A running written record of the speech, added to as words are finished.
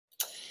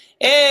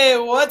Hey,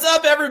 what's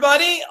up,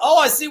 everybody? Oh,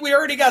 I see we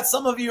already got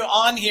some of you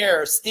on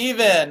here.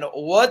 Steven,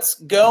 what's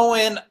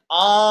going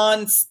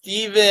on,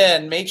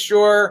 Steven? Make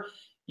sure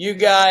you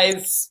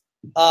guys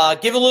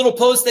give a little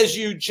post as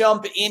you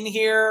jump in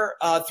here.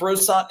 Throw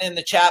something in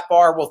the chat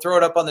bar. We'll throw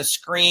it up on the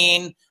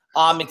screen.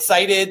 I'm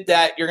excited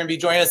that you're going to be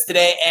joining us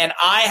today. And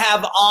I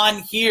have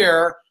on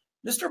here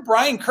Mr.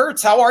 Brian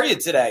Kurtz. How are you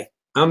today?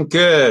 I'm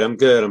good. I'm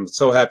good. I'm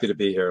so happy to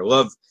be here.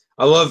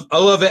 I love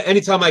it.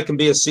 Anytime I can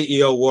be a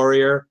CEO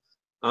warrior,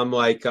 I'm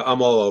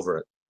all over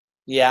it.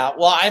 Yeah,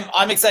 well,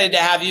 I'm excited to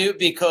have you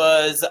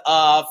because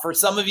for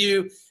some of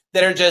you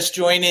that are just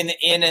joining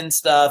in and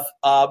stuff,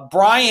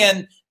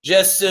 Brian,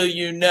 just so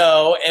you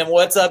know, and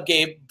what's up,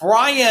 Gabe?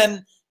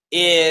 Brian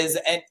is,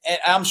 and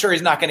I'm sure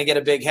he's not going to get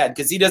a big head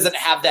because he doesn't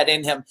have that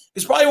in him.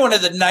 He's probably one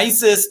of the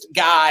nicest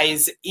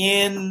guys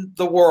in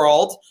the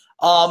world.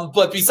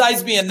 But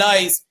besides being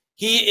nice,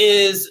 he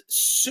is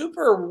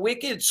super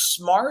wicked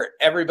smart,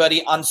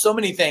 everybody, on so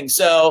many things.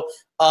 So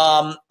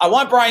I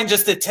want Brian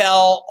just to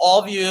tell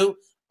all of you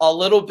a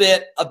little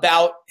bit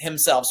about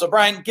himself. So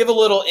Brian, give a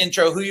little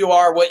intro, who you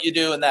are, what you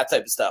do, and that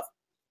type of stuff.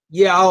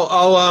 Yeah,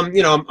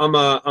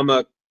 I'm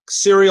a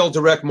serial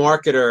direct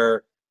marketer,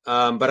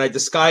 but I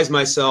disguise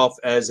myself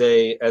as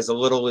a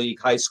little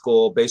league high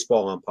school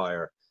baseball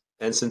umpire.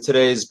 And since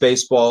today's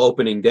baseball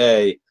opening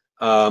day,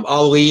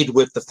 I'll lead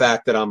with the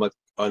fact that I'm an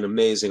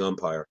amazing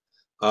umpire.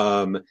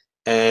 And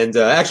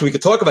actually, we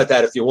could talk about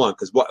that if you want,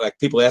 because like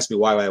people ask me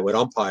why I would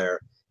umpire.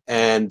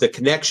 And the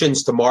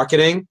connections to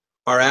marketing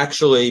are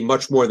actually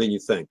much more than you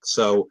think.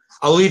 So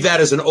I'll leave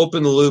that as an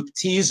open loop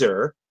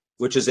teaser,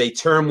 which is a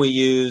term we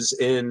use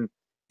in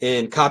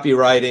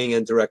copywriting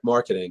and direct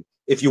marketing,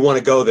 if you want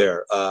to go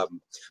there.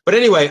 But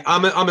anyway,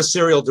 I'm a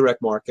serial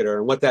direct marketer.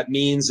 And what that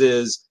means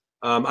is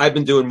I've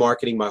been doing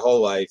marketing my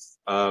whole life.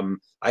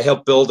 I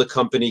helped build a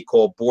company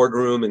called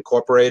Boardroom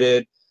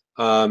Incorporated.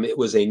 It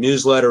was a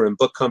newsletter and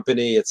book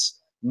company.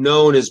 It's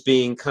known as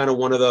being kind of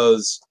one of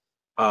those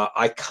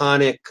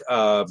iconic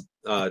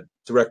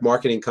direct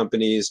marketing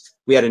companies.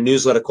 We had a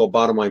newsletter called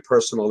Bottom Line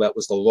Personal that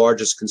was the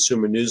largest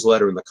consumer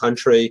newsletter in the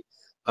country.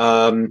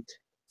 For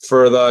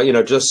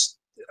the, just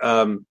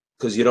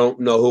because you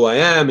don't know who I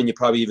am and you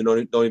probably even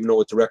don't even know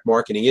what direct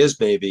marketing is,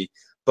 maybe,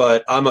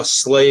 but I'm a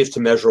slave to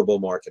measurable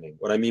marketing.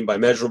 What I mean by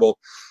measurable,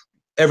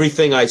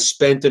 everything I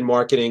spent in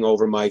marketing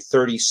over my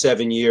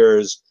 37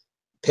 years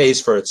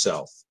pays for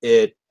itself.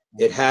 It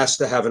has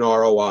to have an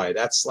ROI.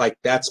 That's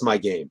my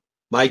game.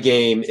 My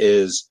game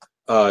is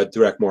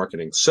direct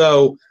marketing.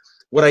 So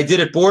what I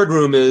did at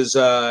Boardroom is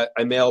I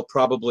mailed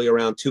probably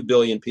around 2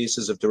 billion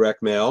pieces of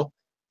direct mail,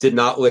 did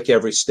not lick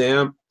every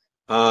stamp.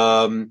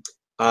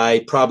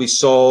 I probably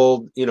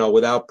sold,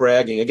 without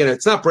bragging. Again,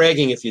 it's not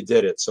bragging if you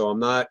did it. So I'm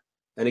not,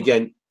 and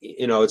again,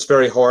 it's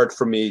very hard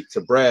for me to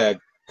brag.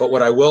 But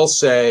what I will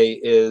say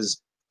is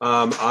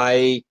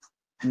I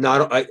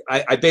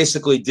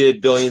basically did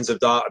billions of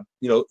dollars,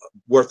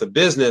 worth of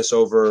business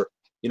over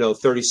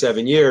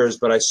 37 years,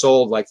 but I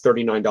sold like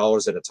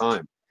 $39 at a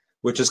time,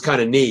 which is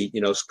kind of neat,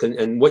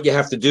 and what you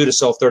have to do to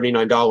sell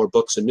 $39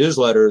 books and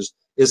newsletters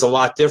is a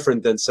lot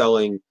different than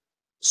selling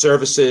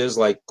services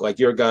like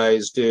your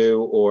guys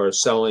do, or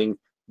selling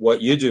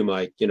what you do,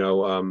 Mike,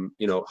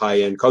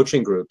 high-end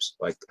coaching groups,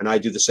 and I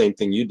do the same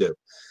thing you do.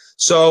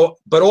 So,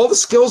 but all the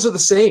skills are the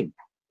same.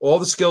 All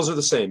the skills are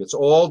the same. It's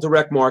all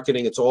direct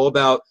marketing. It's all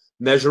about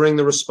measuring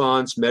the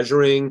response,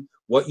 measuring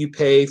what you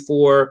pay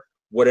for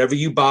whatever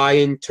you buy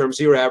in terms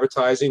of your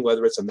advertising,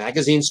 whether it's a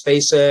magazine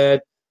space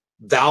ad,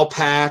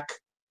 Valpak,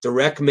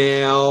 direct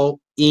mail,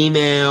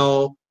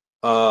 email,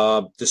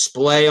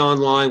 display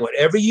online,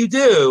 whatever you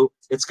do,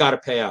 it's got to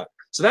pay out.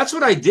 So that's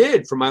what I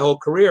did for my whole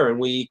career. And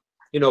we,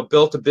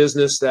 built a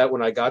business that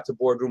when I got to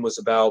Boardroom was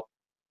about,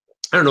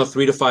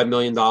 $3 to $5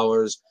 million.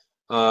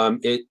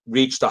 It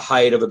reached a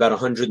height of about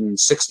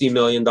 $160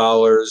 million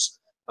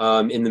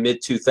in the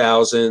mid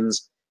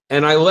 2000s.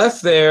 And I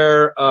left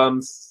there over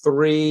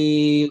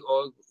 3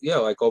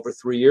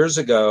 years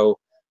ago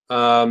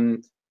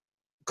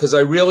because I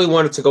really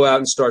wanted to go out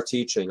and start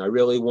teaching. I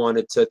really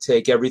wanted to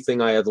take everything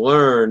I had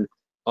learned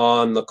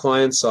on the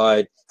client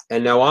side.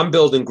 And now I'm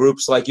building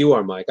groups like you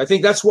are, Mike. I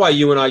think that's why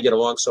you and I get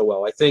along so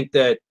well. I think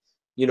that,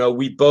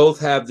 we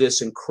both have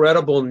this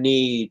incredible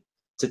need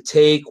to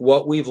take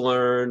what we've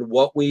learned,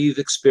 what we've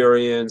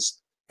experienced,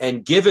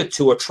 and give it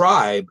to a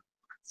tribe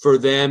for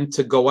them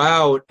to go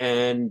out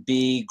and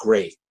be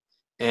great.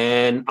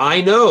 And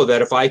I know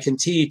that if I can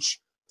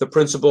teach the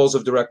principles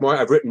of direct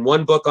marketing, I've written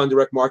one book on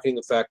direct marketing.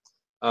 In fact,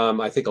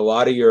 I think a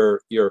lot of your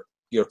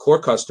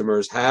core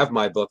customers have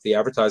my book, The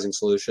Advertising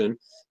Solution,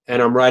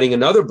 and I'm writing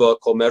another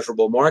book called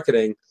Measurable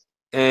Marketing.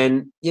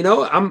 And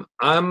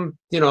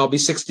I'll be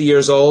 60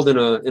 years old in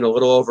a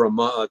little over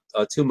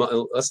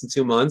less than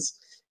 2 months,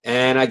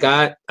 and I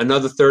got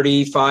another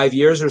 35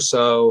 years or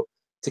so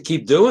to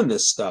keep doing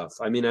this stuff.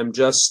 I mean, I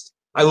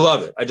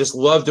love it. I just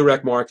love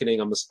direct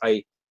marketing. It's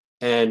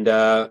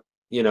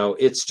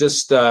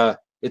just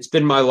it's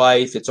been my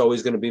life. It's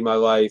always going to be my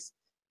life,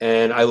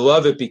 and I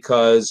love it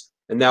because.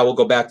 And now we'll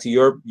go back to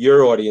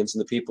your audience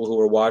and the people who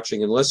are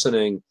watching and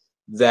listening.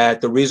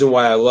 that the reason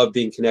why I love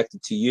being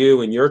connected to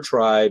you and your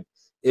tribe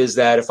is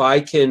that if I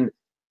can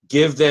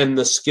give them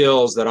the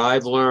skills that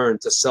I've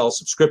learned to sell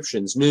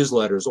subscriptions,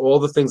 newsletters, all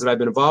the things that I've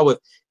been involved with,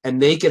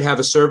 and they could have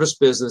a service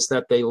business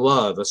that they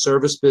love, a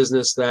service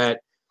business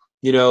that,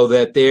 you know,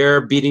 that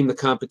they're beating the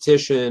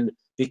competition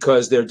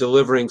because they're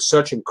delivering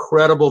such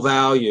incredible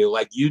value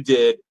like you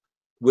did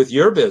with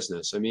your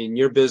business. I mean,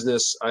 your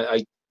business,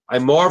 I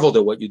marveled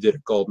at what you did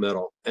at Gold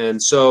Medal.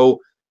 And so,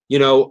 you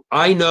know,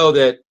 I know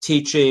that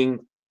teaching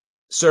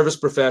service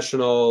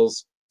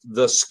professionals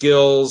the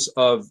skills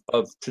of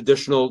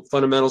traditional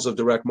fundamentals of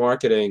direct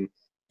marketing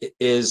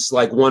is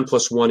like 1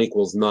 + 1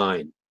 =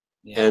 9.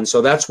 Yeah. And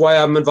so that's why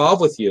I'm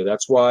involved with you.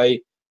 That's why,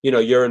 you know,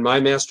 you're in my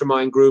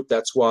mastermind group.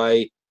 That's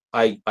why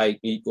all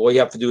you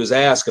have to do is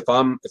ask. If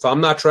I'm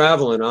not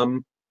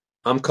traveling,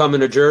 I'm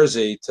coming to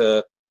Jersey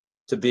to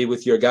be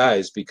with your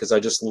guys, because I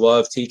just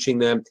love teaching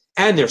them,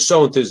 and they're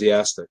so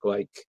enthusiastic.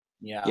 Like,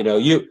 yeah, you know,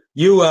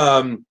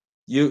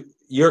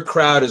 your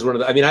crowd is one of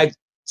the, I mean, I've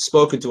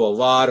spoken to a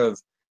lot of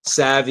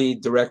savvy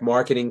direct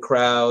marketing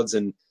crowds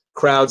and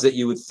crowds that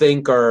you would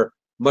think are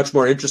much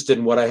more interested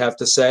in what I have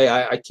to say.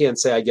 I can't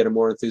say I get a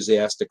more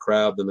enthusiastic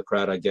crowd than the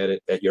crowd I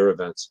get at your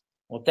events.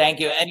 Well, thank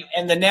you.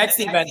 And the next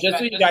event, just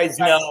so you guys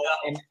know,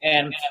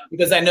 and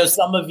because I know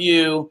some of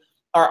you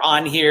are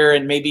on here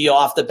and maybe you'll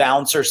have to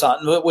bounce or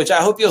something, which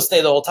I hope you'll stay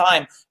the whole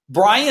time.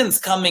 Brian's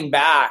coming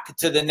back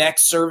to the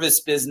next Service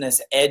Business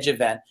Edge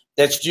event.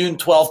 That's June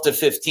 12th to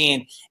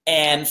 15th.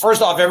 And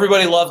first off,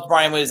 everybody loved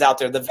Brian when he was out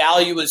there. The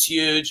value was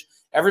huge.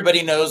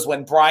 Everybody knows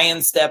when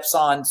Brian steps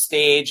on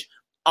stage,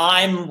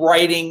 I'm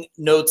writing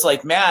notes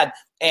like mad.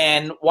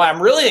 And why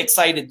I'm really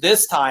excited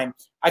this time,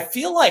 I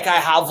feel like I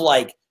have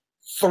like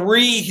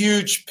 3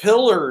 huge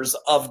pillars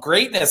of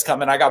greatness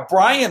coming. I got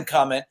Brian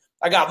coming.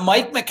 I got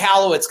Mike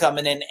Michalowicz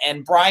coming in,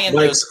 and Brian.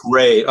 Mike's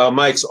great.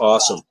 Mike's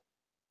awesome.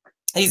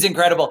 He's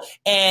incredible.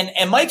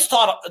 And Mike's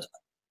taught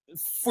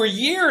for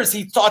years.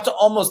 He taught to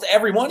almost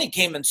everyone. He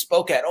came and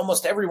spoke at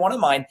almost every one of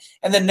mine.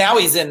 And then now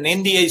he's in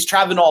India. He's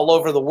traveling all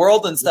over the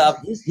world and stuff.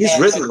 He's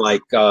written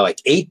like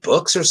 8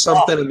 books or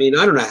something. I mean,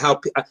 I don't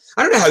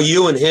know how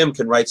you and him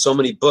can write so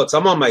many books.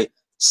 I'm on my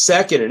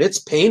 2nd, and it's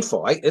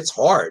painful. It's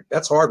hard.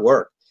 That's hard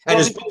work. And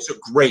his books are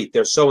great.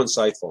 They're so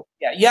insightful.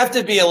 Yeah, you have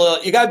to be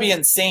you got to be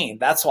insane.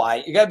 That's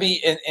why. You got to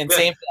be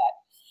insane for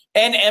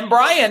that. And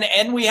Brian,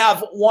 and we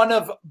have one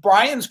of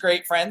Brian's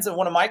great friends and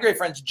one of my great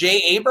friends, Jay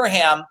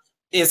Abraham,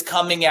 is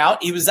coming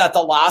out. He was at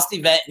the last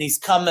event, and he's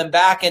coming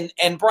back.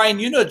 And Brian,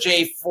 you know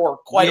Jay for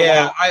quite a while.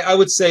 Yeah, I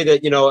would say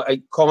that, you know,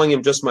 calling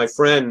him just my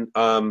friend,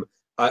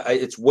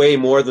 it's way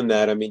more than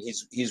that. I mean,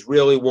 he's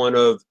really one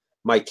of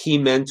my key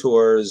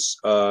mentors.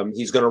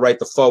 He's going to write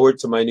the foreword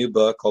to my new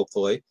book,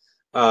 hopefully.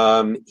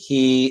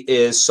 He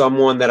is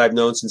someone that I've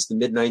known since the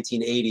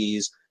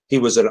mid-1980s. He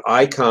was an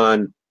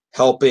icon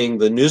helping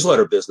the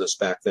newsletter business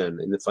back then.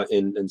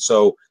 And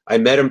so I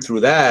met him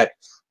through that,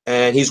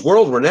 and he's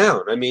world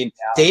renowned. I mean,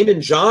 yeah.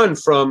 Damon John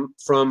from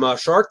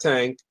Shark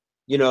Tank,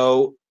 you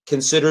know,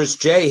 considers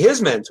Jay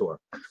his mentor.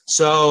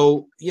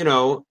 So, you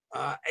know,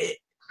 that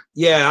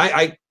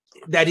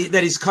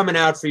he's coming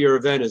out for your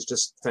event is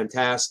just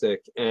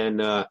fantastic.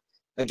 And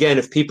again,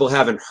 if people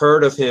haven't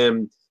heard of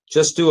him,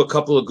 just do a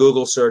couple of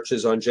Google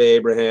searches on Jay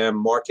Abraham,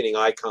 marketing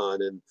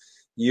icon, and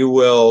you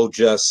will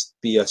just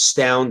be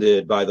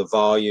astounded by the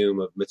volume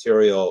of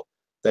material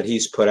that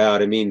he's put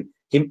out. I mean,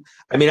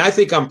 I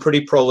think I'm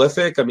pretty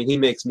prolific. I mean, he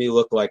makes me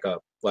look like a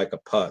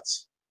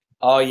putz.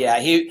 Oh yeah,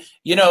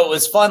 you know, it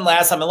was fun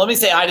last time. And let me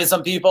say hi to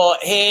some people.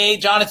 Hey,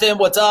 Jonathan,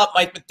 what's up?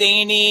 Mike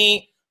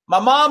Matheny. My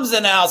mom's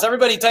in the house.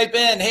 Everybody type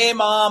in, hey,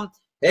 Mom.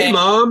 Hey,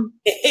 Mom.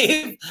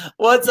 Hey,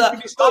 what's up?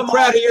 You're so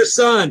proud of your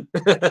son.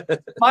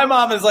 My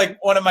mom is like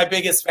one of my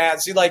biggest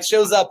fans. She like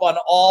shows up on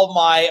all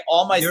my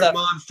your stuff. Your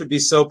mom should be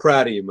so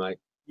proud of you, Mike.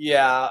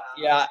 Yeah,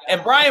 yeah.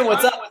 And Brian,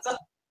 what's up?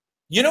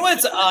 You know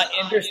what's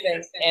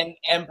interesting?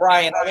 And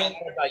Brian, I don't know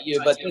about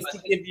you, but just to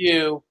give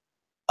you,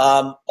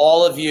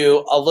 all of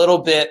you, a little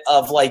bit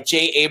of like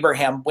Jay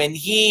Abraham, when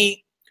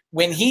he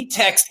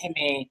texted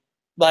me,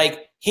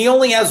 like, he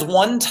only has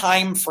one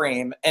time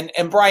frame,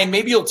 and Brian,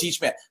 maybe you'll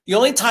teach me. The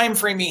only time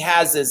frame he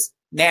has is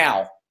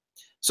now.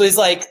 So he's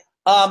like,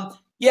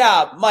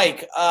 yeah,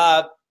 Mike,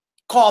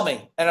 call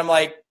me. And I'm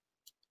like,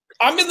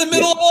 I'm in the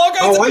middle of all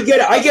kinds of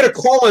I get a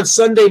call on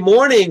Sunday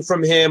morning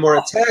from him, or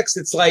a text.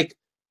 It's like,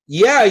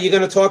 yeah, you're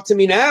going to talk to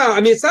me now.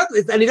 I mean, it's not,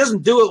 and he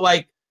doesn't do it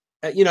like,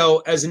 you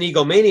know, as an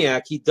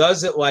egomaniac. He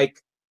does it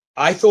like,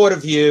 I thought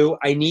of you.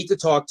 I need to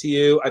talk to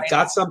you. I've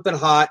got something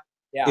hot.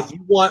 Yeah. If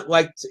you want,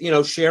 like, you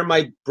know, share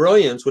my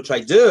brilliance, which I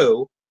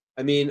do.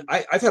 I mean,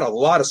 I've had a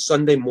lot of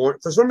Sunday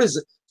morning. For some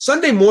reason,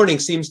 Sunday morning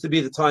seems to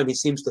be the time he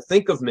seems to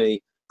think of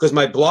me, because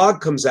my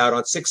blog comes out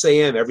on 6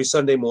 a.m. every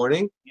Sunday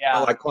morning,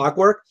 like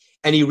clockwork.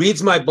 And he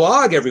reads my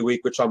blog every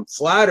week, which I'm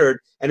flattered.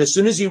 And as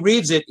soon as he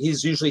reads it,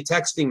 he's usually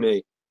texting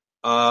me.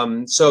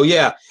 So,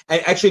 yeah.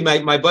 And actually,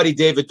 my buddy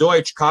David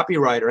Deutsch,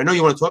 copywriter. I know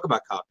you want to talk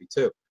about copy,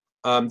 too.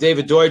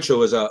 David Deutsch, who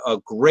was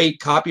a great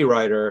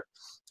copywriter,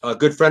 a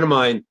good friend of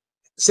mine,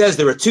 says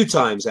there are 2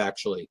 times,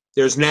 actually.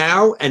 There's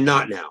now and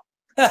not now.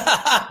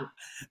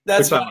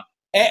 That's funny.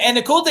 And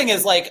the cool thing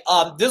is, like,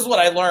 this is what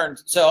I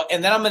learned. So,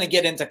 and then I'm going to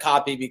get into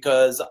copy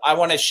because I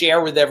want to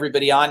share with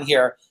everybody on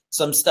here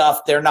some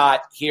stuff they're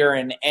not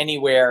hearing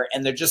anywhere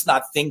and they're just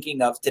not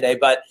thinking of today.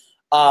 But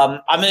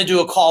I'm going to do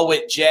a call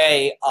with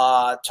Jay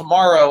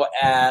tomorrow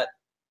at,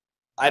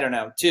 I don't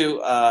know,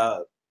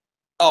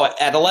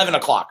 at 11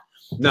 o'clock.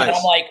 Nice. And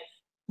I'm like,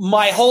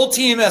 my whole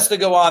team has to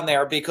go on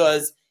there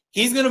because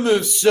he's going to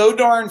move so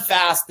darn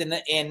fast.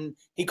 And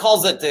he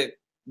calls it the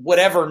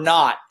whatever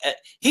knot.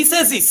 He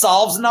says he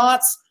solves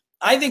knots.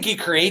 I think he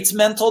creates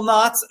mental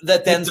knots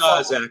that then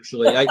does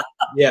actually.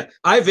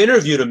 I've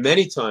interviewed him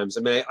many times.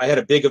 I mean, I had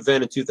a big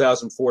event in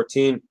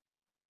 2014,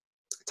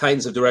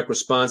 Titans of Direct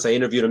Response. I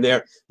interviewed him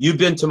there. You've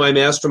been to my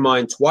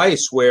mastermind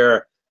twice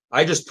where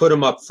I just put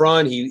him up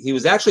front.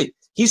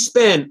 He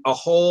spent a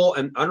whole,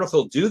 and I don't know if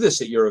he'll do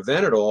this at your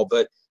event at all,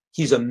 but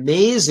he's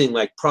amazing,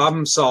 like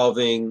problem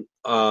solving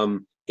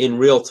in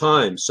real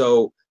time.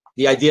 So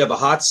the idea of a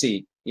hot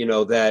seat,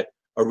 that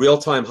a real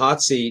time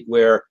hot seat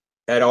where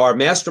at our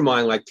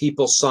mastermind, like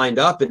people signed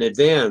up in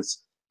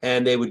advance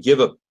and they would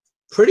give a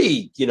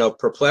pretty,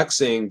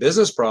 perplexing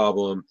business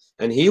problem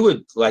and he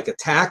would like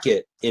attack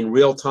it in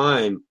real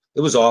time.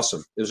 It was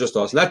awesome. It was just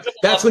awesome.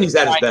 That's when he's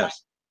at his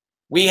best.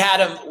 We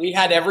had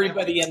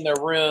everybody in the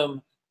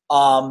room.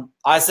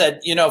 I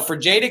said, for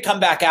Jay to come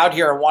back out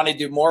here and want to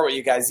do more with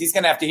you guys, he's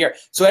going to have to hear.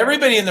 So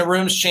everybody in the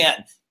room's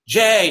chanting,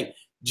 Jay.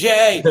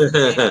 He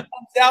comes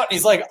out and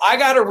he's like, I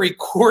got to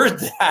record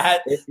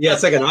that. Yeah,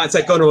 it's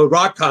like going to a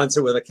rock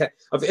concert with a cat.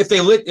 If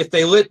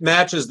they lit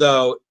matches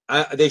though,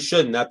 they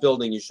shouldn't. That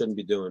building, you shouldn't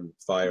be doing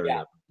fire.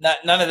 Yeah,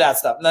 none of that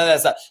stuff.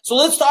 So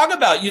let's talk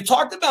about, you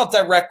talked about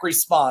direct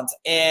response.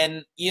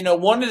 And,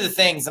 one of the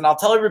things, and I'll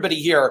tell everybody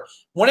here,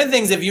 one of the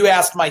things, if you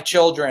asked my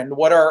children,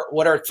 what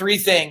are three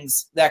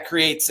things that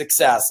create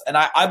success? And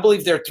I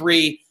believe there are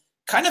three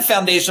kind of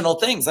foundational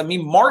things. I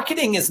mean,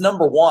 marketing is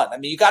number one. I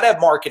mean, you got to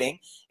have marketing,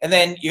 and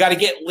then you got to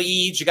get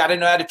leads. You got to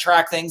know how to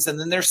track things. And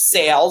then there's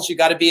sales. You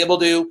got to be able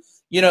to,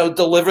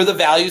 deliver the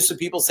value so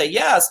people say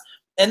yes.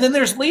 And then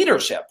there's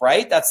leadership,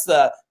 right? That's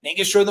the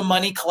making sure the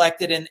money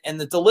collected and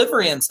the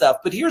delivery and stuff.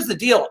 But here's the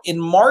deal. In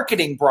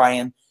marketing,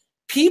 Brian,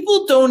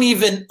 people don't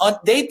even,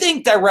 they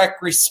think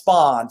direct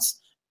response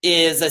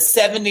is a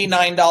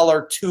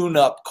 $79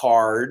 tune-up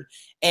card.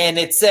 And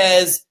it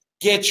says,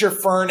 get your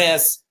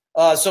furnace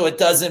so it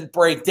doesn't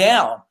break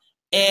down.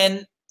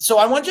 And so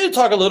I want you to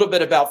talk a little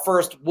bit about,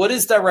 first, what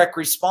is direct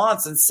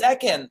response? And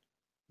second,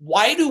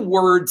 why do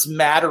words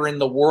matter in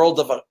the world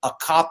of a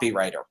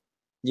copywriter?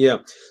 Yeah.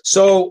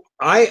 So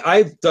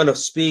I've done a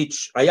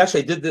speech. I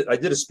did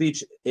a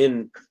speech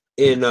in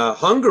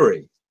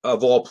Hungary,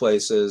 of all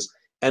places.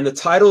 And the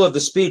title of the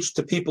speech,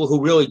 to people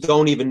who really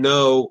don't even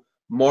know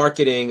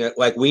marketing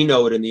like we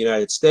know it in the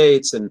United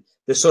States, and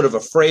they're sort of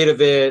afraid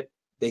of it.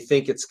 They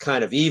think it's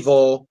kind of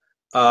evil,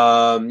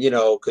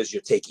 because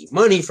you're taking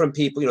money from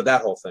people,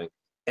 that whole thing.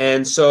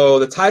 And so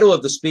the title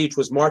of the speech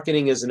was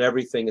 "Marketing Isn't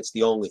Everything, It's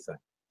the Only Thing."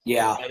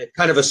 Yeah. And it's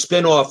kind of a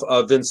spin-off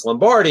of Vince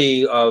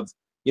Lombardi of,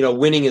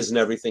 winning isn't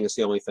everything, it's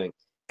the only thing.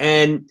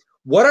 And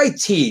what I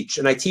teach,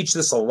 and I teach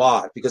this a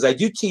lot because I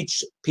do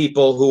teach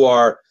people who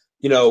are,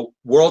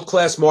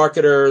 world-class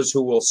marketers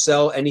who will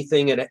sell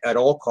anything at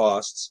all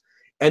costs.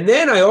 And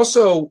then I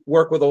also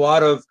work with a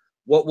lot of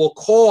what we'll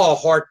call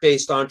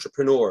heart-based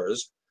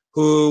entrepreneurs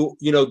who,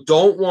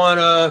 don't want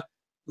to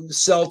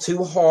sell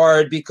too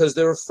hard because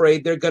they're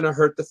afraid they're going to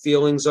hurt the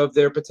feelings of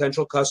their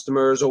potential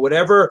customers or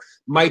whatever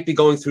might be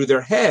going through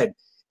their head.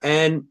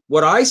 And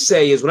what I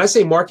say is, when I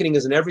say marketing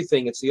isn't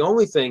everything, it's the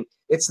only thing,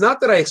 it's not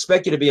that I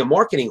expect you to be a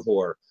marketing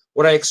whore.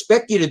 What I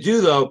expect you to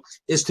do, though,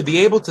 is to be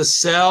able to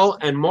sell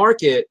and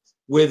market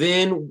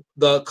within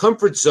the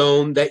comfort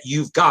zone that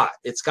you've got.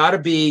 It's got to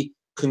be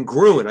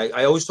congruent.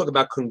 I always talk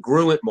about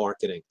congruent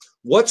marketing.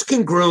 What's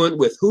congruent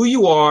with who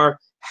you are,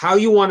 how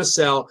you want to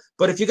sell.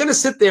 But if you're going to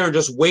sit there and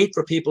just wait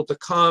for people to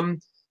come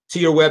to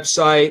your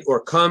website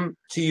or come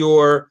to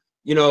your,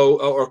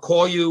 or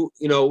call you,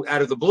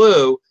 out of the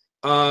blue,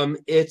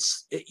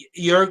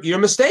 you're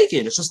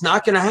mistaken. It's just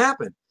not going to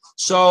happen.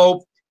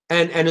 So,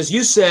 and as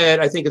you said,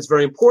 I think it's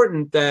very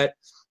important that,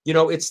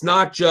 it's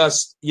not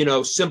just,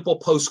 simple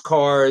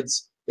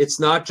postcards. It's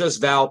not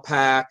just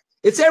Valpak.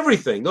 It's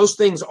everything. Those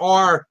things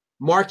are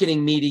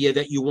marketing media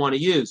that you want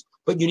to use,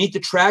 but you need to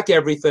track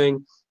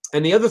everything.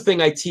 And the other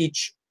thing I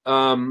teach,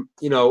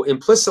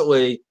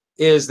 implicitly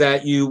is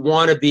that you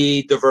want to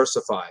be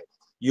diversified.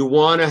 You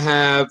want to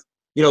have,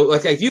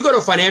 like if you go to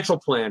a financial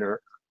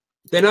planner,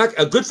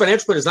 a good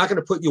financial planner is not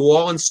going to put you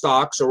all in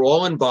stocks or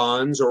all in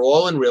bonds or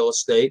all in real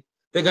estate.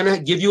 They're going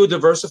to give you a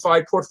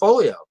diversified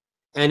portfolio.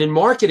 And in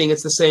marketing,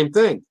 it's the same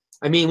thing.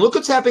 I mean, look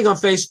what's happening on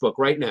Facebook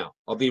right now.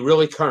 I'll be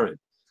really current.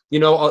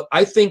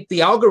 I think the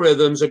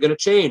algorithms are going to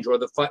change, or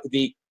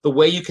the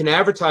way you can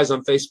advertise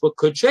on Facebook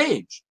could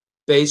change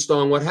based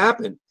on what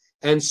happened.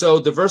 And so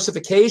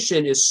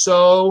diversification is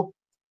so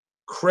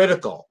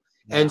critical.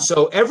 Yeah. And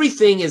so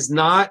everything is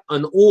not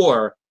an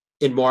or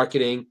in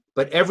marketing,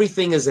 but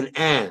everything is an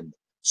and.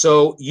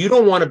 So you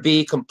don't want to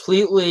be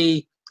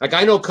completely Like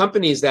I know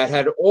companies that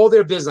had all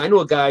their business. I know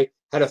a guy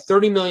had a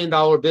 $30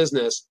 million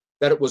business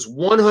that it was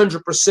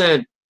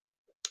 100%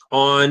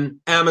 on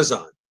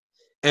Amazon.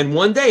 And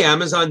one day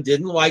Amazon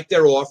didn't like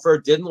their offer,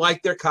 didn't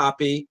like their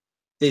copy.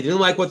 They didn't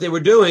like what they were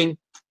doing,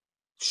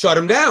 shut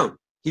him down.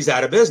 He's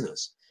out of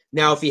business.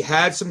 Now, if he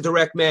had some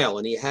direct mail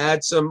and he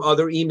had some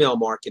other email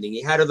marketing,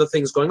 he had other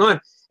things going on,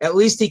 at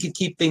least he could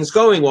keep things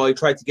going while he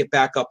tried to get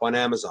back up on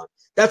Amazon.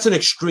 That's an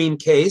extreme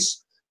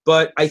case,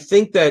 but I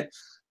think that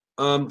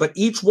but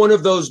each one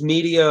of those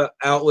media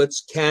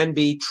outlets can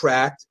be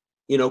tracked,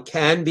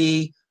 can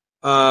be,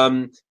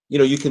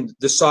 you can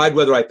decide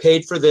whether I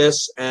paid for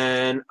this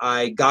and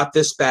I got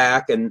this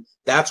back. And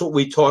that's what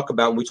we talk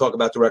about when we talk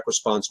about direct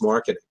response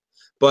marketing.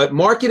 But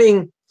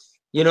marketing,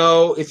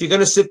 if you're going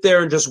to sit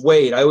there and just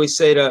wait, I always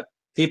say to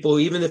people,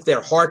 even if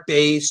they're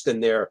heart-based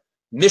and they're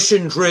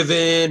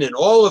mission-driven and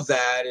all of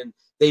that, and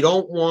they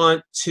don't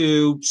want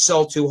to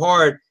sell too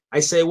hard, I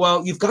say,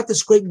 well, you've got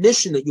this great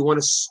mission that you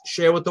want to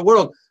share with the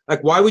world.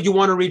 Like, why would you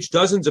want to reach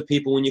dozens of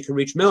people when you can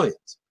reach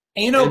millions?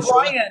 And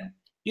Brian,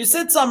 you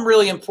said something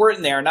really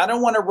important there, and I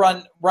don't want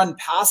to run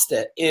past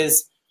it,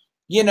 is,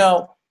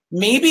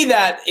 maybe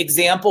that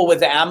example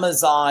with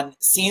Amazon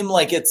seemed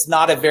like it's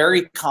not a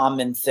very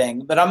common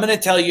thing, but I'm going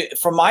to tell you,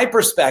 from my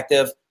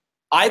perspective,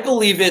 I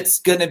believe it's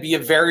going to be a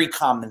very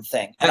common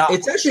thing. And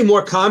it's actually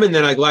more common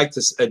than I'd like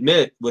to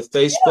admit with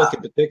Facebook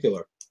in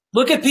particular.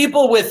 Look at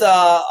people with,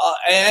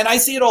 and I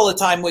see it all the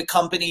time with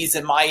companies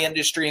in my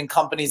industry and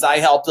companies I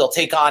help, they'll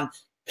take on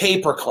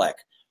pay-per-click.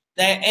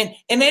 And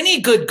in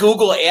any good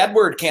Google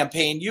AdWord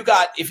campaign,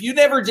 if you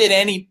never did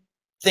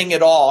anything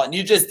at all and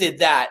you just did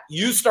that,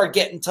 you start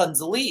getting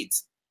tons of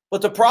leads.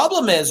 But the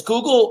problem is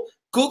Google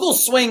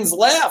swings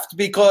left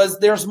because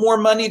there's more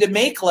money to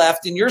make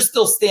left and you're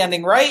still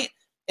standing right.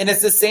 And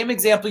it's the same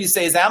example you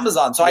say as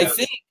Amazon. So I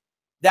think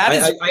that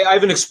is. I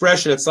have an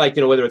expression. It's like,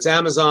 whether it's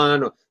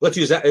Amazon, or let's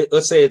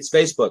say it's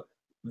Facebook.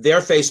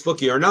 They're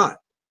Facebook, you're not.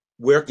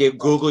 We're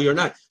Google, you're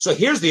not. So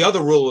here's the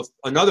other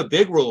another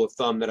big rule of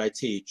thumb that I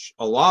teach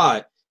a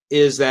lot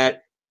is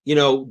that,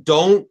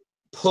 don't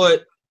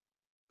put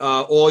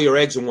all your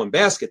eggs in one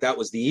basket. That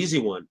was the easy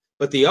one.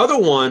 But the other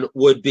one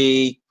would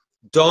be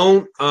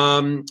don't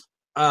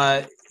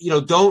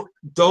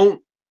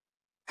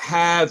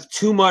have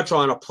too much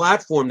on a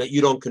platform that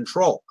you don't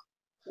control.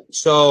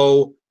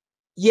 So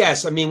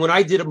yes, when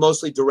I did it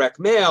mostly direct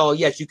mail,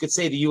 yes, you could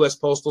say the U.S.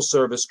 Postal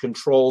Service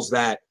controls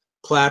that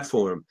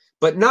platform,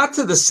 but not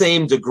to the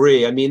same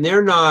degree.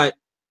 They're not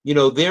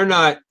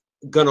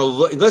going to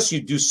look, unless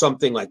you do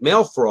something like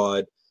mail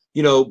fraud,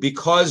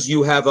 because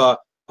you have a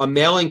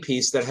mailing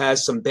piece that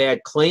has some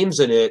bad claims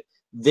in it,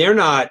 they're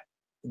not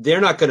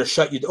going to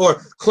shut you,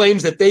 or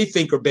claims that they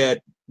think are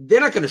bad,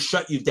 they're not going to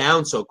shut you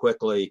down so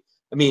quickly.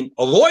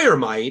 A lawyer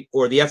might,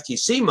 or the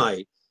FTC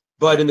might,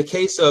 but in the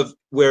case of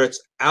where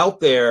it's out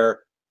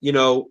there,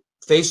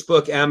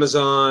 Facebook,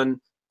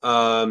 Amazon,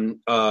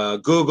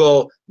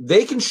 Google,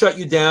 they can shut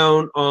you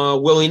down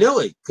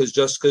willy-nilly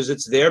because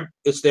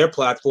it's their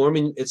platform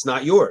and it's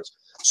not yours.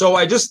 So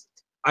and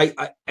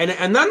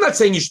I'm not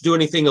saying you should do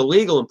anything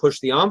illegal and push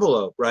the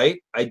envelope,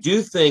 right? I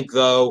do think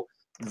though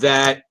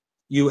that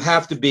you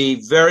have to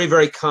be very,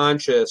 very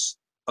conscious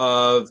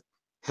of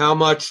how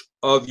much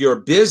of your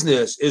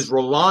business is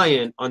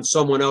reliant on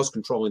someone else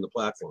controlling the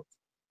platform.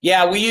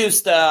 Yeah, we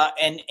used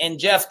and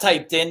Jeff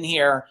typed in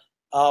here.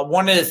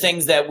 One of the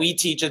things that we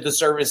teach at the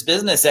Service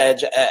Business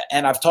Edge,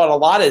 and I've taught a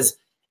lot, is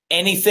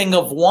anything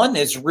of one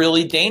is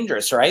really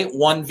dangerous, right?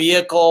 One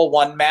vehicle,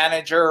 one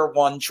manager,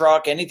 one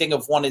truck, anything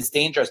of one is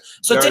dangerous.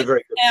 So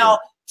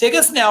take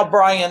us now,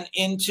 Brian,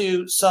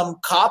 into some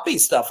copy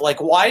stuff.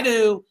 Like why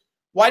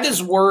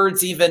does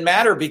words even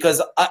matter?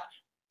 Because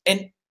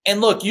and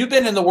look, you've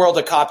been in the world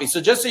of copy.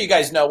 So just so you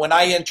guys know, when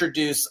I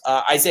introduce,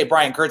 I say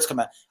Brian Kurtz come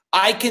out,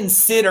 I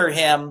consider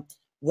him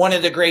one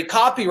of the great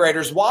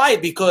copywriters. Why?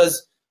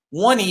 Because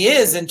one, he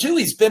is, and two,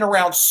 he's been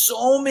around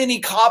so many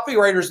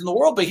copywriters in the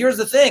world. But here's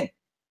the thing.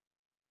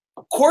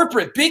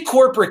 Big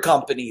corporate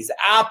companies,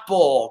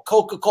 Apple,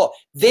 Coca-Cola,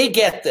 they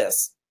get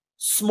this.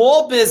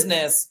 Small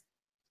business,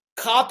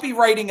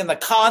 copywriting and the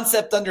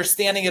concept,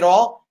 understanding it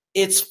all,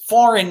 it's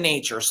foreign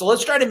nature. So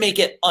let's try to make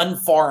it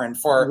unforeign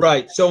for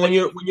right. So when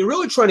you're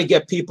really trying to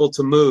get people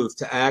to move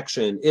to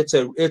action, it's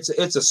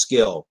a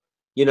skill.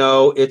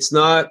 It's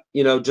not,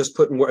 just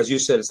putting, as you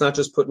said, it's not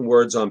just putting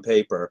words on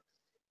paper.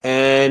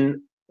 And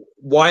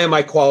why am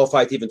I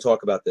qualified to even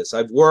talk about this?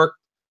 I've worked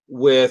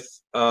with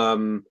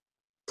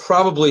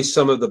probably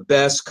some of the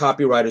best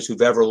copywriters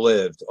who've ever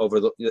lived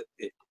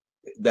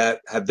that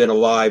have been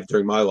alive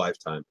during my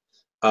lifetime.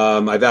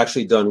 I've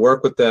actually done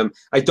work with them.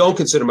 I don't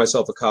consider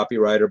myself a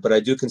copywriter, but I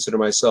do consider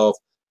myself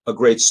a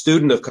great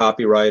student of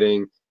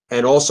copywriting.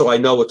 And also I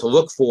know what to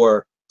look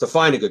for to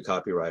find a good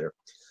copywriter.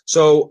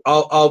 So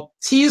I'll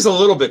tease a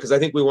little bit because I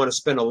think we want to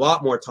spend a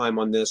lot more time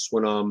on this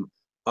when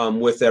I'm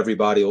with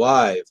everybody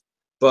live.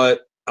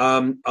 But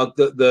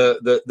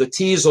the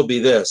tease will be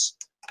this.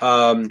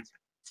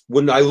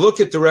 When I look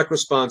at direct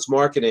response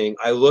marketing,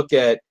 I look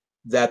at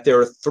that there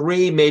are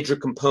three major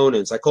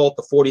components. I call it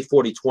the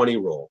 40-40-20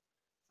 rule.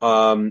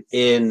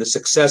 in the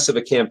success of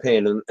a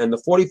campaign. And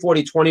the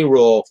 40-40-20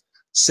 rule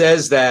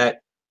says that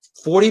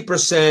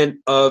 40%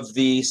 of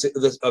the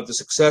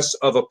success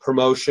of a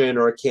promotion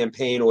or a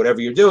campaign or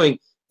whatever you're doing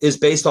is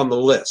based on the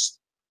list,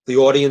 the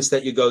audience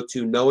that you go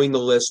to, knowing the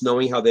list,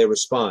 knowing how they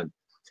respond.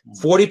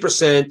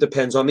 40%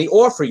 depends on the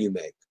offer you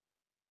make.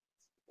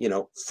 You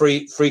know,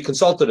 free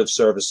consultative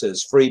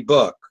services, free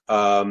book,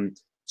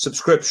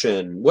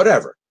 subscription,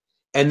 whatever.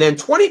 And then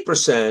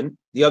 20%,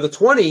 the other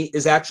 20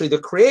 is actually the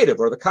creative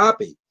or the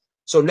copy.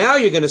 So now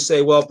you're going to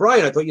say, well,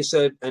 Brian, I thought you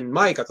said, and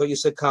Mike, I thought you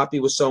said copy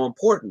was so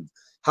important.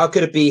 How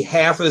could it be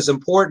half as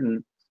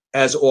important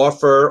as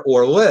offer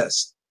or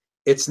list?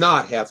 It's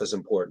not half as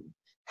important.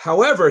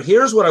 However,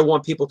 here's what I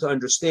want people to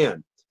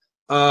understand,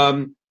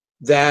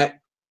 that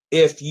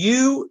if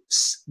you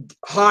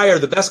hire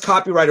the best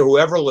copywriter who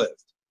ever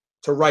lived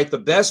to write the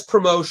best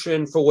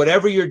promotion for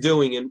whatever you're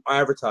doing in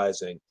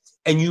advertising,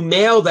 and you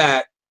mail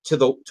that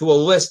to a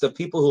list of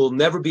people who will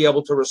never be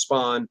able to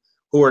respond,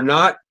 who are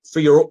not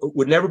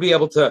would never be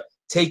able to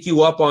take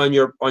you up on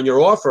your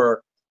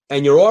offer,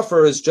 and your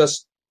offer is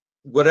just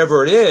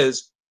whatever it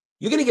is,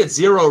 you're going to get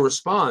zero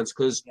response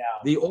because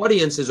the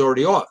audience is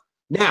already off.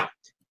 Now,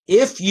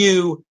 if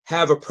you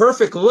have a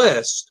perfect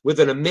list with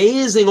an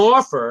amazing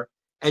offer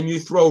and you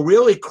throw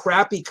really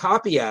crappy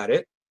copy at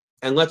it,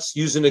 and let's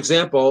use an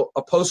example,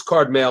 a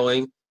postcard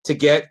mailing to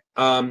get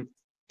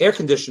air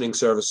conditioning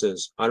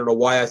services. I don't know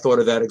why I thought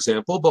of that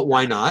example, but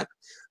why not?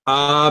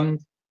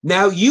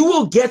 Now you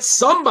will get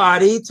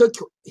somebody to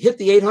hit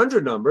the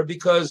 800 number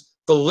because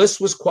the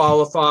list was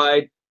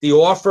qualified. The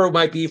offer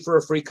might be for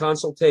a free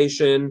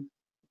consultation,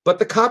 but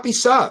the copy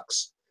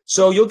sucks.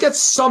 So you'll get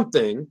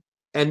something,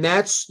 and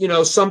that's, you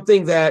know,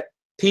 something that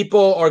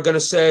people are going to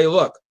say,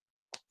 look,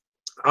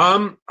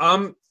 I'm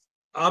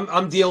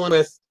dealing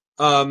with,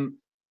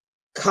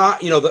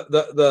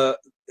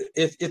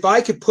 if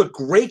I could put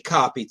great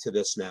copy to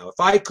this now, if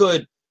I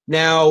could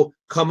now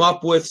come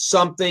up with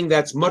something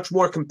that's much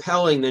more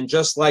compelling than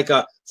just like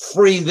a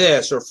free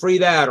this or free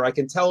that, or I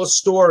can tell a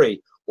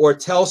story or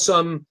tell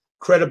some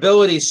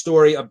credibility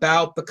story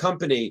about the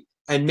company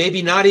and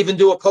maybe not even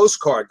do a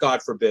postcard,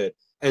 God forbid,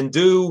 and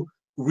do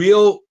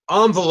real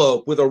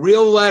envelope with a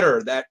real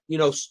letter that, you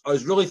know,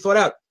 is really thought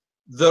out,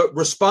 the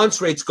response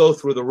rates go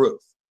through the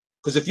roof.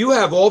 Because if you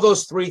have all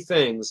those three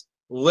things,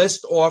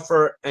 list,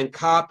 offer, and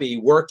copy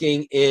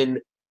working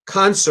in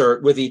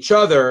concert with each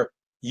other,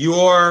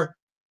 you're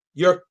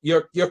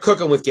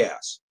cooking with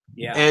gas.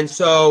 Yeah. And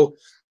so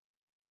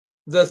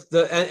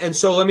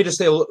so let me just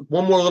say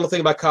one more little thing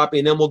about copy,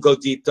 and then we'll go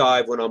deep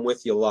dive when I'm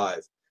with you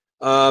live.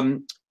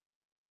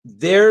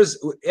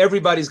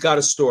 Everybody's got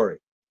a story.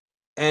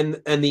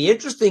 And the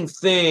interesting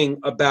thing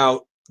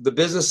about the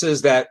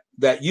businesses that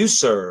you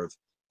serve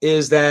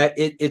is that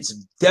it's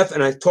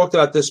and I've talked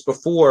about this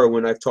before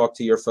when I've talked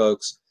to your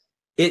folks,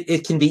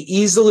 it can be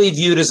easily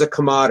viewed as a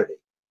commodity.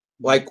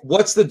 Like,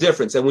 what's the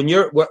difference? And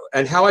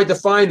and how I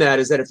define that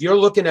is that if you're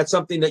looking at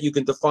something that you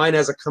can define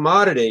as a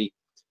commodity,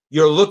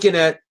 you're looking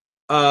at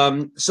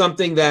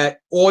something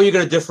that all you're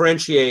going to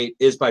differentiate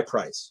is by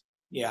price.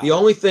 Yeah. The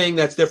only thing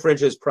that's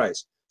differentiated is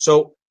price.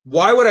 So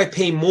why would I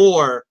pay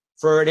more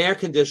for an air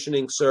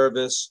conditioning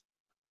service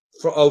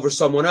over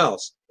someone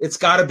else? It's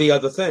got to be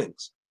other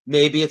things.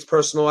 Maybe it's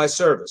personalized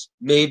service.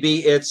 Maybe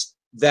it's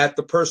that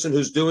the person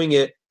who's doing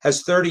it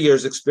has 30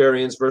 years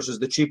experience versus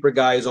the cheaper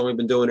guy who's only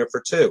been doing it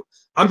for 2.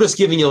 I'm just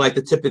giving you like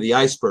the tip of the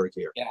iceberg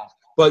here. Yeah.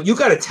 But you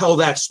got to tell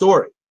that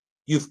story.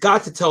 You've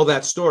got to tell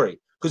that story,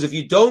 because if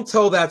you don't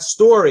tell that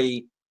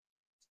story,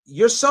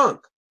 you're sunk.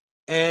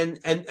 And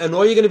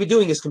all you're going to be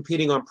doing is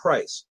competing on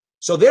price.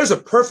 So there's a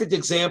perfect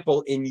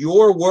example in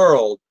your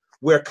world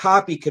where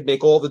copy could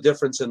make all the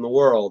difference in the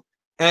world.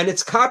 And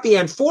it's copy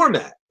and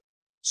format.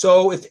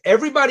 So if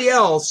everybody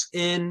else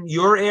in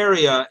your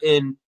area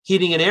in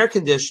heating and air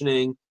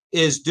conditioning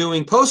is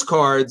doing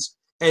postcards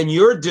and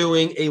you're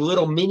doing a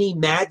little mini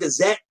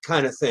magazette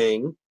kind of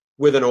thing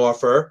with an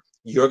offer,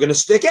 you're going to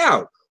stick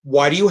out.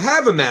 Why do you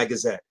have a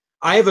magazette?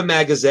 I have a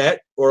magazette,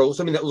 or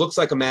something that looks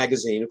like a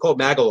magazine. It's called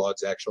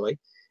Magalogs, actually.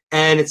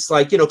 And it's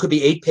like, it could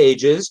be 8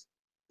 pages,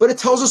 but it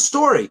tells a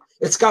story.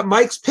 It's got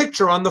Mike's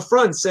picture on the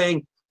front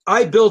saying,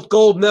 I built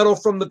gold medal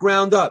from the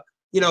ground up.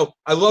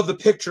 I love the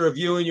picture of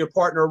you and your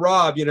partner,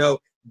 Rob,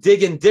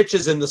 digging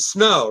ditches in the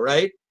snow,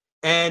 right?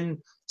 And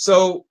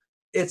so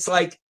it's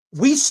like,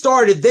 we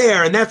started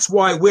there, and that's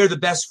why we're the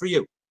best for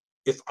you.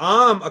 If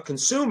I'm a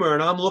consumer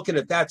and I'm looking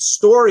at that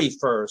story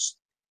first,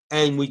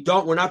 and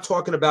we're not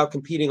talking about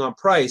competing on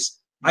price,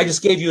 I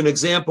just gave you an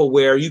example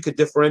where you could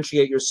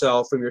differentiate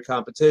yourself from your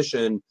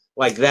competition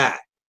like that.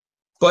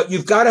 But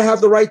you've got to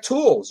have the right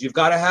tools. You've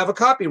got to have a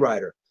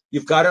copywriter.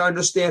 You've got to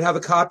understand how the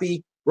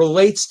copy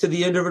relates to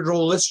the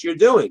individual list you're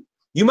doing.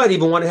 You might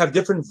even want to have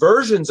different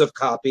versions of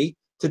copy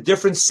to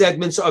different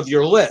segments of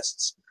your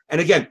lists. And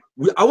again,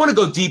 I want to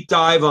go deep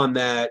dive on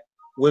that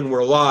when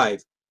we're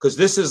live, because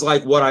this is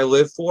like what I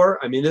live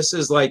for. I mean, this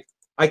is like,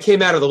 I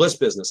came out of the list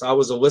business. I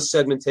was a list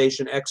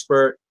segmentation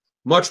expert,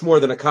 much more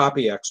than a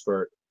copy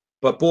expert.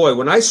 But boy,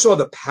 when I saw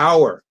the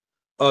power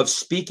of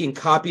speaking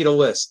copy to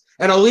list,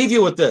 and I'll leave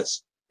you with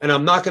this. and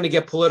I'm not going to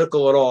get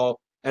political at all,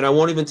 and I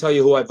won't even tell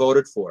you who I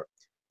voted for.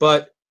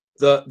 But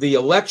the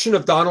election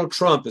of Donald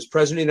Trump as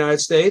president of the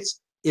United States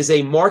is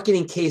a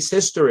marketing case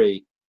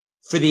history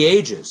for the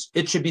ages.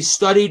 It should be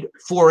studied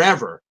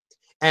forever.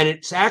 And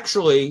it's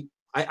actually,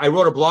 I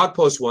wrote a blog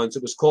post once.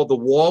 It was called "The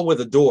Wall with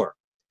a Door."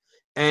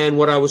 And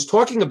what I was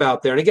talking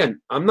about there, and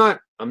again, I'm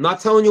not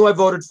telling you I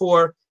voted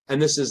for,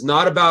 and this is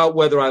not about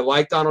whether I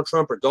like Donald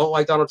Trump or don't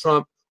like Donald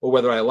Trump, or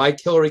whether I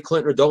like Hillary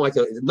Clinton or don't like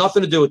Hillary. It has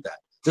nothing to do with that.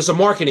 This is a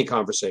marketing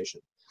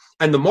conversation.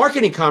 And the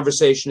marketing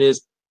conversation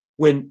is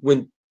when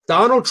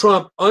Donald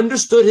Trump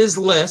understood his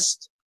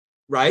list,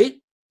 right?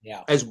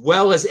 Yeah. As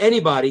well as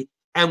anybody.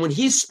 And when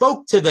he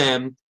spoke to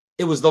them,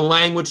 it was the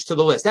language to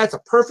the list. That's a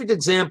perfect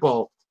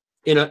example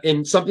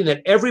in something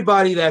that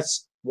everybody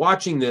that's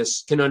watching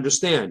this can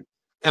understand.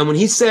 And when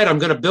he said, I'm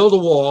going to build a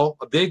wall,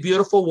 a big,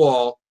 beautiful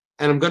wall,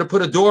 and I'm going to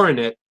put a door in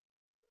it,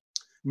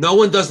 no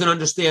one doesn't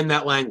understand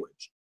that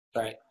language.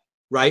 Right.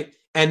 Right.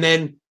 And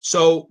then,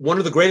 so one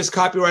of the greatest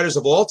copywriters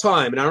of all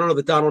time, and I don't know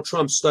that Donald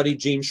Trump studied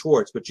Gene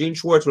Schwartz, but Gene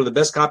Schwartz, one of the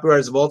best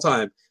copywriters of all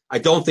time. I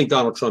don't think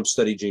Donald Trump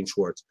studied Gene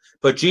Schwartz,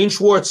 but Gene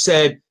Schwartz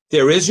said,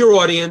 there is your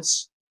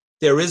audience,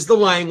 there is the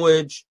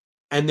language,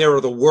 and there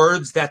are the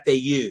words that they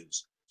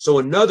use. So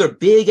another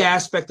big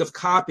aspect of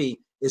copy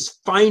is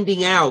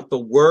finding out the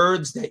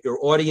words that your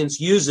audience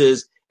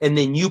uses, and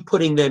then you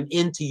putting them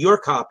into your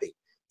copy.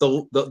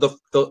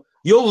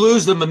 You'll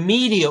lose them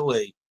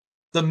immediately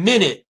the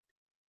minute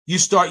you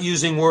start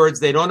using words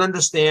they don't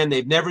understand,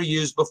 they've never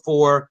used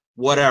before,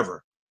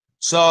 whatever.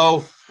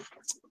 So,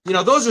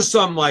 those are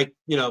some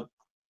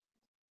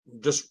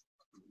just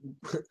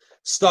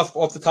stuff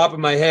off the top of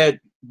my head,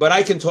 but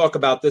I can talk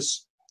about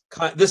this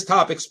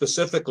topic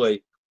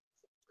specifically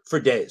for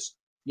days.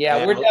 Yeah,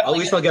 at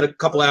least I'll get a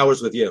couple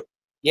hours with you.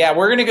 Yeah,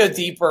 we're going to go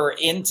deeper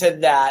into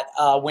that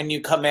when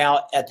you come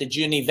out at the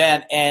June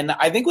event. And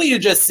I think what you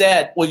just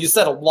said, you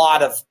said a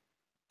lot of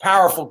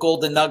powerful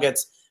golden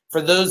nuggets for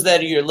those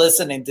that you're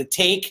listening to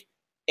take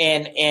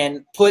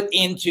and put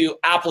into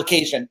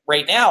application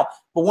right now.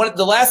 But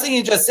the last thing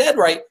you just said,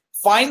 right?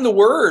 Find the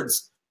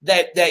words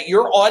that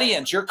your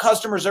audience, your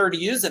customers are already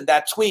using,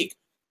 that tweak.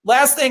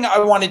 Last thing I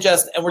want to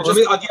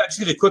I'll just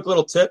give you a quick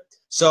little tip.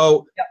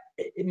 So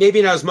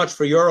maybe not as much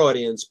for your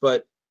audience,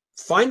 but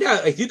find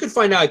out if you could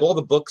find out all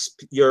the books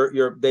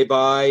they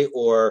buy,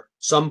 or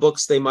some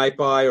books they might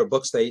buy, or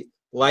books they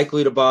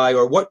likely to buy,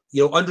 or what,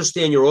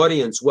 understand your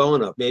audience well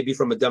enough, maybe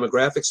from a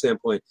demographic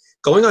standpoint,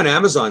 going on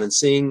Amazon and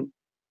seeing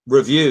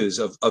reviews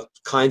of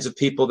kinds of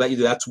people that you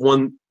do. That's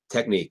one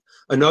technique.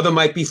 Another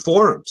might be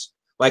forums.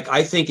 Like,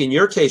 I think in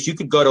your case, you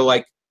could go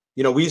to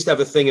we used to have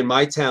a thing in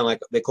my town, like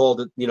they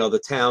called it,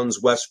 the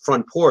town's west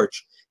front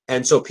porch.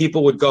 And so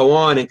people would go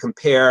on and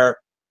compare,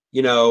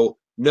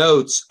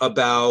 notes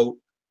about,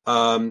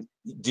 do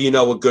you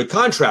know a good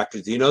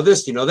contractor? Do you know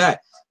this? Do you know that?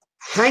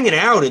 Hanging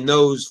out in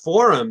those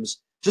forums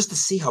just to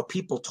see how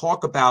people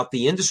talk about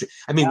the industry.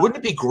 I mean,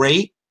 wouldn't it be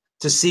great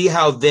to see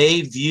how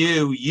they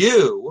view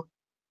you,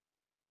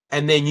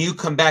 and then you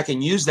come back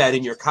and use that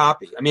in your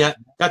copy? I mean,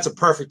 that's a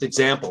perfect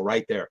example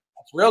right there.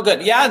 That's real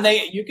good. Yeah, and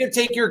you can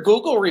take your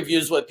Google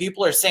reviews, what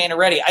people are saying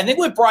already. I think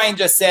what Brian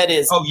just said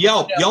is—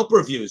 Yelp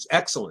reviews.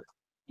 Excellent.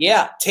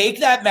 Yeah,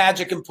 take that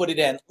magic and put it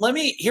in.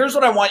 Here's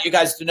what I want you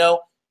guys to know.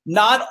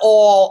 Not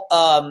all,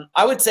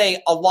 I would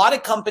say a lot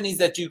of companies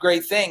that do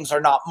great things are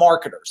not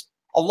marketers.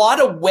 A lot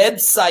of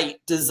website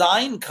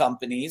design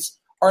companies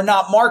are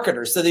not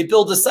marketers. So they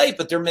build a site,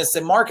 but they're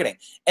missing marketing.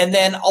 And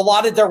then a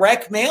lot of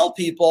direct mail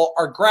people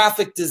are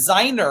graphic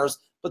designers,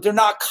 but they're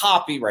not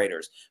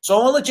copywriters. So I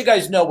want to let you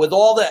guys know with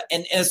all that,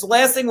 and it's the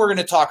last thing we're going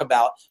to talk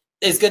about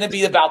is going to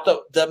be about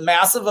the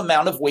massive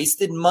amount of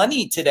wasted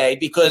money today,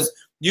 because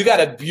you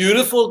got a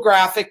beautiful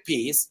graphic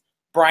piece.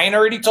 Brian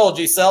already told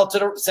you,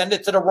 send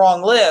it to the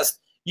wrong list.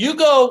 You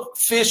go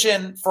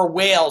fishing for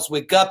whales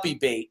with guppy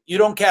bait. You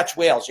don't catch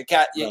whales. You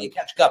catch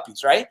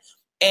guppies, right?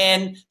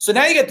 And so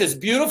now you get this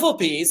beautiful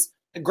piece,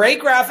 great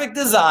graphic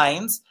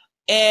designs,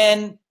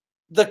 and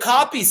the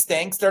copy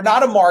stinks. They're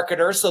not a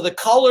marketer, so the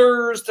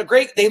colors, they're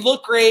great. They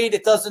look great.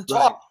 It doesn't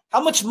talk. Right.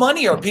 How much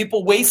money are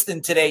people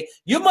wasting today?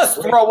 You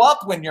must throw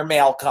up when your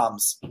mail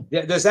comes.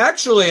 Yeah, there's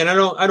actually, and I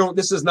don't.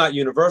 This is not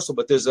universal,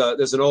 but there's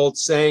an old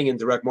saying in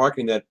direct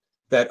marketing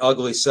that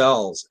ugly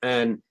sells.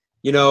 And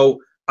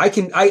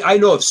I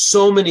know of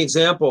so many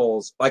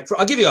examples.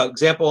 I'll give you an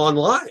example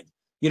online.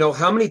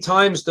 How many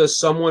times does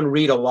someone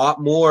read a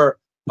lot more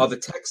of a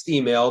text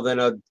email than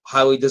a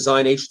highly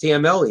designed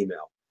HTML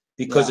email?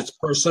 Because it's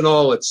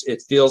personal.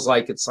 It feels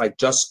like it's like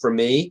just for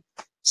me.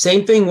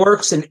 Same thing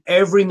works in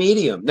every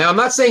medium. Now, I'm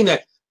not saying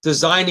that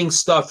designing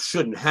stuff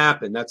shouldn't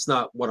happen. That's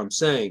not what I'm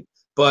saying.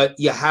 But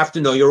you have to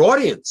know your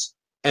audience,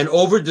 and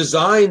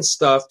over-design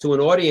stuff to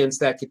an audience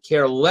that could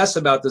care less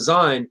about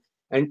design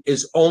and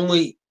is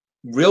only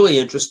really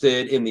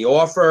interested in the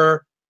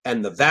offer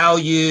and the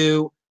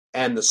value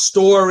and the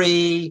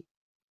story.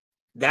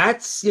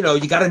 That's, you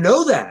got to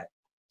know that.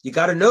 You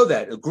got to know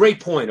that. A great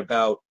point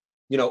about,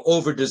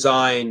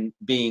 over-design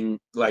being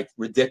like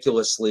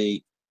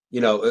ridiculously,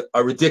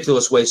 a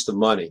ridiculous waste of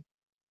money.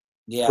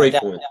 Yeah. Great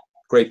point.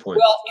 Great point.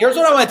 Well, here's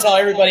what I want to tell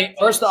everybody.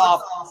 First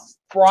off,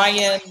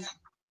 Brian,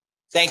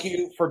 thank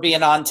you for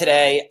being on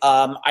today.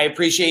 I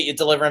appreciate you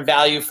delivering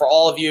value for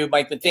all of you,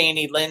 Mike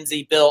Matheny,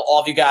 Lindsay, Bill,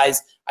 all of you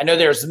guys. I know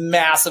there's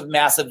massive,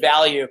 massive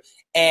value,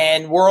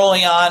 and we're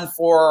only on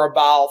for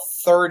about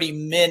 30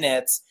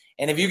 minutes.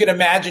 And if you can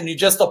imagine, you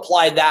just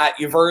applied that,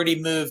 you've already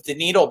moved the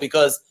needle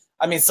because,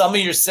 I mean, some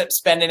of you are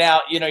spending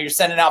out, you're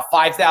sending out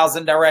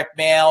 5,000 direct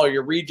mail or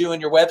you're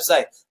redoing your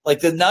website. Like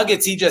the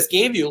nuggets he just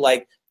gave you,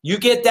 like you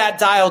get that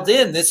dialed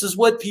in. This is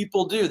what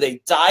people do.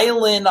 They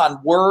dial in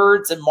on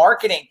words and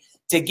marketing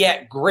to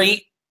get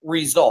great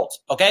results,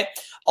 okay?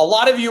 A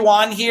lot of you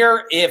on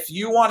here, if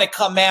you want to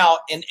come out,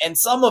 and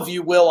some of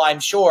you will, I'm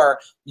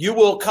sure, you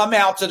will come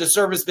out to the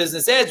Service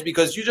Business Edge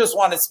because you just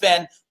want to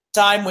spend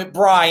time with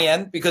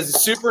Brian because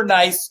he's super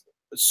nice,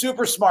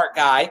 super smart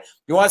guy.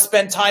 You want to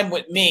spend time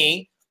with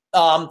me.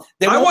 I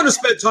want to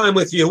spend time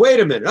with you. Wait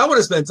a minute. I want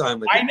to spend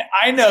time with you.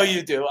 I know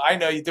you do. I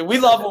know you do. We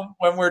love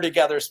when we're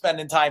together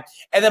spending time.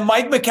 And then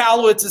Mike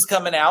McAlowitz is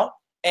coming out.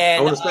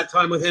 And I want to spend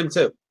time with him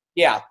too.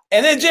 Yeah.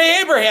 And then Jay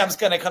Abraham's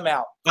going to come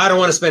out. I don't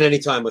want to spend any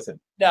time with him.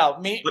 No,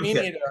 me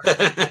neither.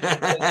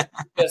 It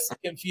just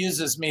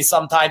confuses me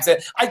sometimes.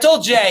 I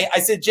told Jay, I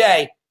said,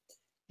 Jay,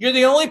 you're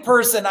the only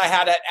person I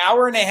had an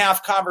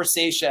hour-and-a-half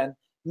conversation.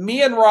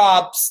 Me and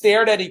Rob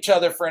stared at each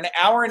other for an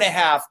hour and a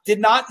half, did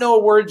not know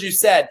a word you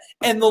said.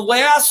 And the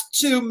last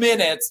 2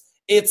 minutes,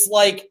 it's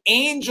like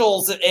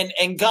angels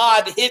and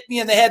God hit me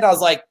in the head. And I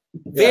was like,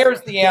 there's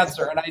the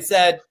answer. And I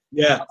said,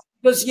 yeah.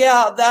 Because,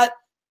 that,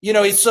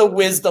 he's so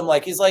wisdom.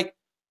 Like, he's like,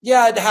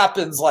 yeah, it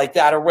happens like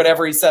that or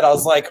whatever he said. I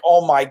was like,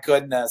 oh, my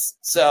goodness.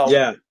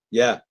 So,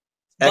 yeah.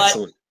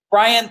 Excellent.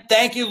 Brian,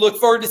 thank you. Look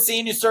forward to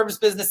seeing you, Service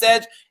Business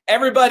Edge.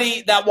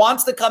 Everybody that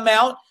wants to come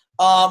out,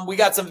 we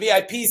got some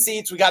VIP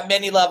seats. We got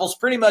many levels.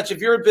 Pretty much if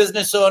you're a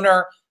business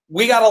owner,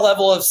 we got a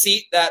level of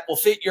seat that will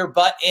fit your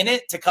butt in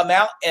it to come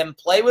out and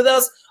play with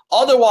us.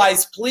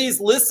 Otherwise,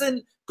 please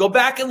listen. Go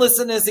back and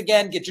listen to this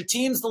again. Get your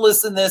teams to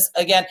listen to this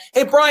again.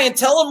 Hey, Brian,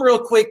 tell them real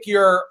quick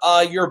your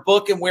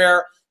book and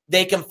where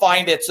they can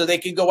find it so they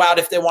can go out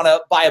if they want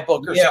to buy a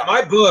book or something.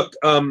 My book,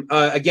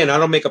 again, I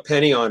don't make a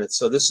penny on it,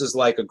 so this is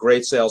like a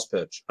great sales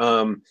pitch.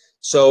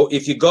 So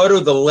if you go to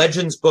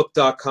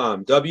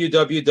thelegendsbook.com,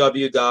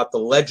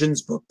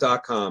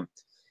 www.thelegendsbook.com,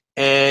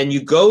 and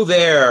you go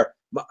there,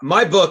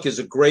 my book is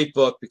a great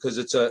book because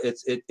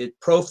it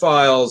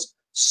profiles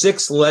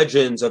 6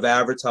 legends of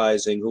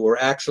advertising who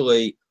were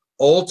actually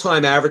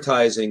old-time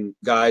advertising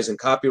guys and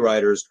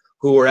copywriters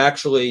who were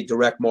actually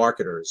direct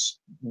marketers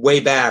way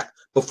back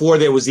before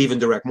there was even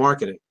direct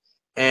marketing.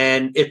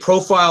 And it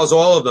profiles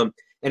all of them.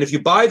 And if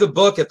you buy the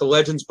book at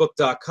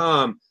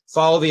thelegendsbook.com,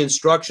 follow the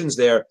instructions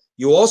there,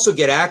 you also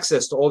get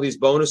access to all these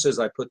bonuses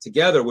I put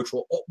together, which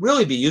will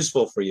really be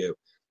useful for you.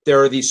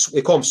 There are these,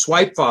 they call them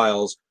swipe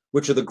files,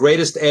 which are the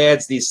greatest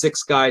ads these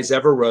 6 guys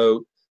ever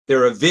wrote.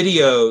 There are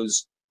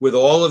videos with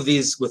all of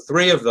these, with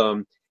 3 of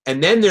them.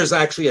 And then there's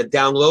actually a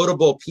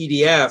downloadable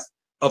PDF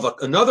of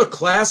another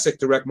classic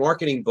direct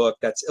marketing book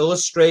that's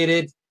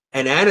illustrated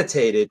and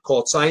annotated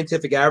called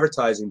Scientific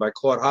Advertising by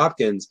Claude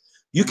Hopkins.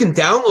 You can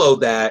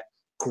download that.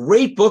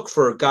 Great book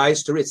for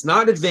guys to read. It's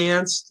not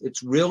advanced.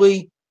 It's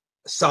really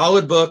a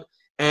solid book.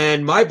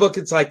 And my book,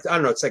 it's like, I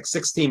don't know, it's like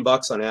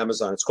 $16 on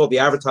Amazon. It's called The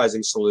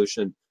Advertising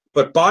Solution.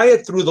 But buy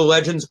it through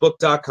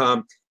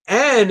thelegendsbook.com.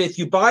 And if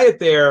you buy it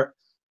there,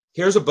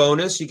 here's a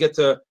bonus. You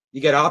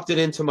get opted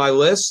into my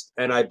list,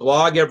 and I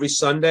blog every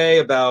Sunday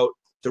about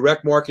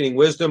direct marketing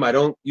wisdom. I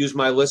don't use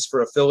my list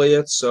for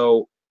affiliates,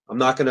 so I'm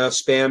not going to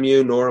spam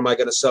you, nor am I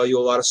going to sell you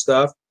a lot of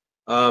stuff.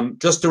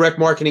 Just direct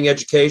marketing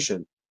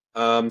education.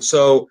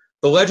 So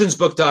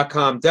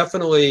thelegendsbook.com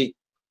definitely,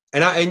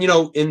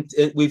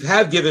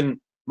 we've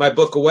given my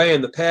book away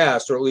in the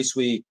past, or at least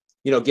we,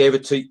 gave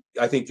it to,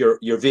 I think, your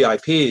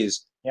VIPs.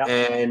 Yeah.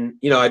 And,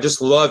 I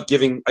just love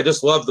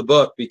the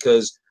book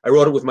because I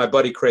wrote it with my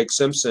buddy Craig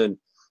Simpson,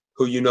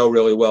 who you know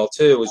really well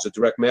too, is a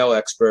direct mail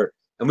expert.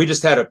 And we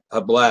just had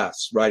a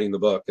blast writing the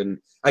book. And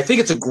I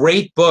think it's a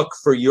great book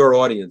for your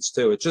audience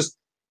too.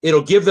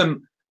 It'll give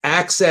them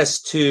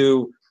access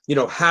to,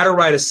 how to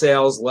write a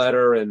sales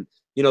letter and,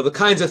 the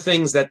kinds of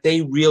things that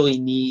they really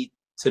need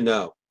to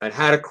know, and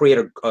how to create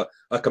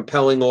a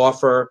compelling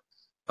offer.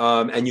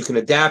 And you can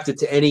adapt it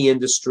to any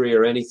industry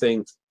or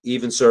anything,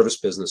 even service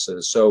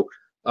businesses. So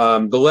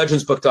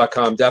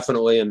thelegendsbook.com,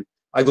 definitely. And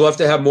I'd love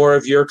to have more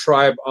of your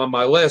tribe on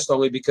my list,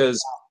 only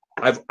because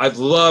I've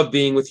loved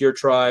being with your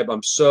tribe.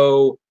 I'm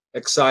so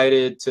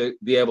excited to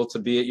be able to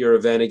be at your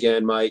event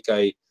again, Mike.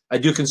 I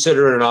do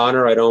consider it an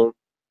honor. I don't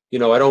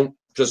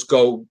just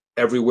go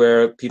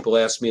everywhere people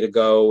ask me to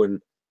go,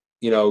 and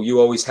you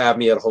always have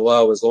me at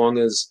hello. As long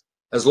as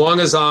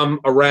I'm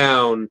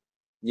around,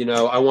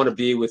 I want to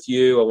be with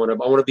you. I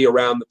want to be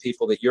around the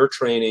people that you're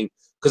training,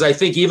 because I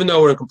think even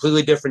though we're in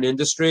completely different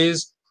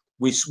industries,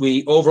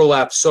 we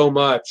overlap so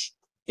much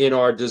in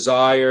our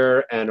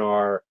desire and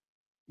our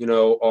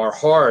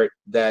heart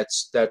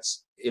that's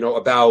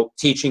about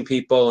teaching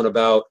people and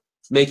about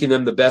making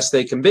them the best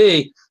they can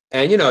be.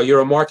 And you're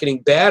a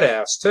marketing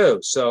badass too,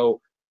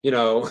 so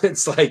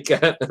It's like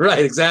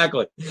right,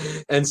 exactly.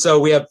 And so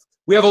we have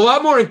a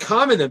lot more in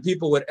common than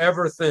people would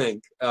ever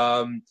think.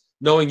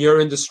 Knowing your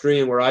industry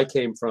and where I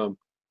came from,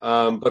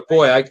 but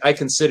boy, I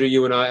consider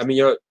you and I mean,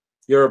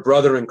 you're a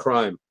brother in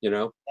crime.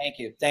 Thank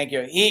you.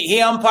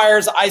 He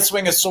umpires, I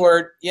swing a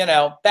sword.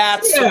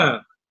 Bats.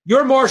 Yeah,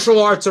 your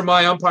martial arts are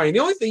my umpiring. The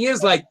only thing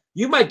is, like,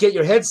 you might get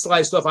your head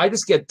sliced off. I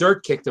just get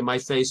dirt kicked in my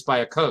face by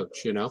a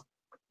coach.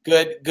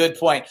 Good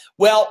point.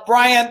 Well,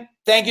 Brian,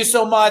 thank you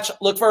so much.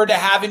 Look forward to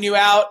having you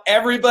out.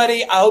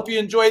 Everybody, I hope you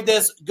enjoyed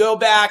this. Go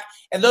back.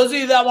 And those of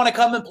you that want to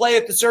come and play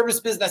at the Service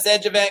Business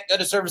Edge event, go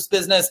to Service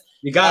Business.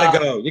 You got to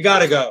go. You got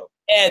to go.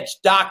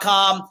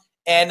 Edge.com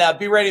and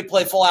be ready to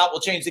play full out.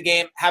 We'll change the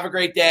game. Have a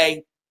great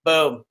day.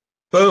 Boom.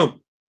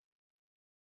 Boom.